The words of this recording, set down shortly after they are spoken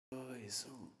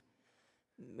amaaazing.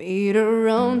 Made a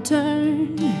wrong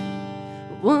turn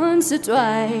once or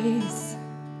twice,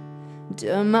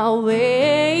 done my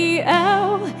way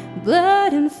out,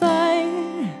 blood and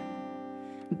fire,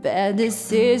 bad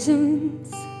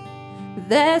decisions,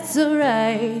 that's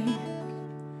alright.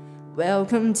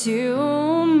 Welcome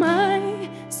to my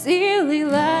silly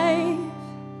life.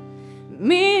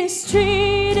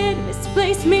 Mistreated,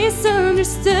 misplaced,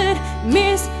 misunderstood,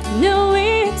 know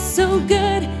it's so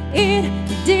good it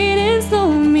didn't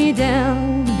slow me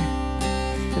down.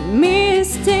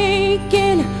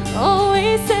 Mistaken,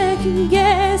 always second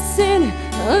guessing,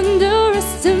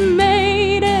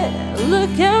 underestimated,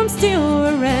 look I'm still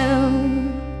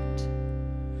around.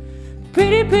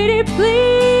 Pretty, pretty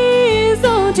please,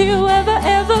 don't you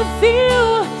ever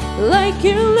feel like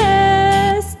you're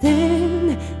less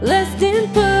than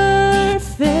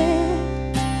perfect.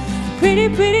 Pretty,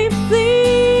 pretty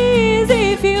please,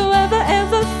 if you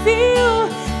ever feel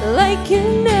like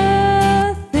you're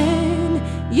nothing,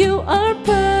 you are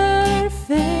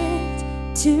perfect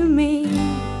to me.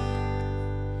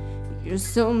 You're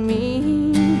so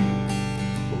mean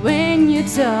when you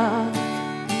talk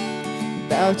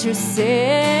about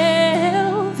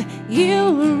yourself,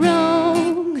 you were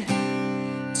wrong.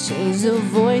 Change the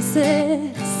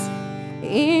voices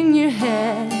in your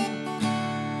head,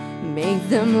 make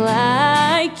them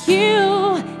like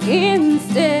you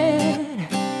instead.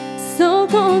 So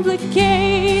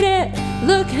complicated,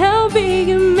 look how big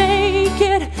you make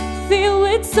it. Filled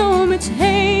with so much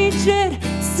hatred,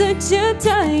 such a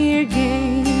tired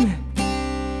game.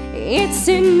 It's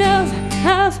enough,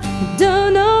 I've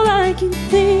done all I can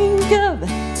think of.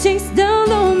 Chase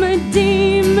down all my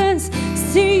demons,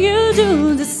 see you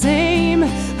do the same.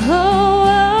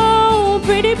 Oh,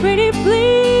 pretty, pretty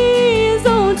please,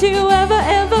 don't you ever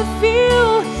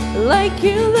feel like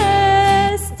you're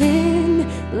less than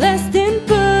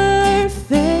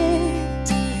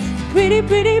perfect. Pretty,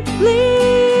 pretty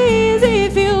please,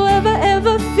 if you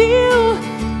ever feel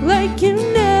like you're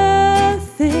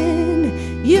nothing,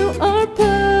 you are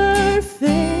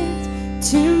perfect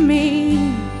to me.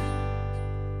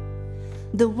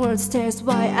 The world stares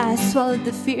wide, I swallowed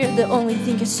the fear. The only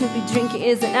thing I should be drinking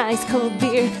is an ice cold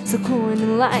beer. So cool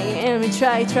and lying, and we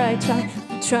try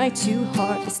too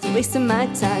hard. It's a waste of my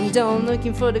time. Don't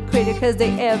looking for the critic, cause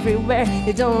they everywhere.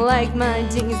 They don't like my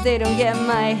jeans, they don't get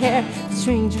my hair.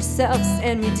 Strange yourselves,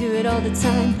 and we do it all the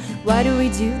time. Why do we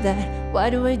do that? Why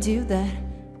do I do that?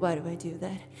 Why do I do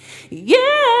that? Yeah,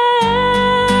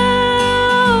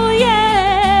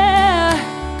 yeah.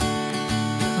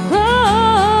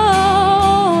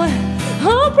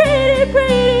 Oh, pretty,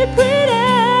 pretty, pretty,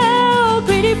 oh,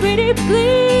 pretty, pretty,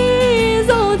 please,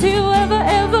 don't you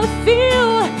ever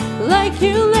feel like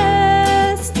you're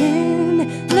less than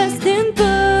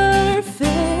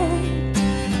perfect.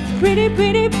 Pretty,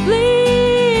 pretty,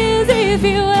 please, if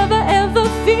you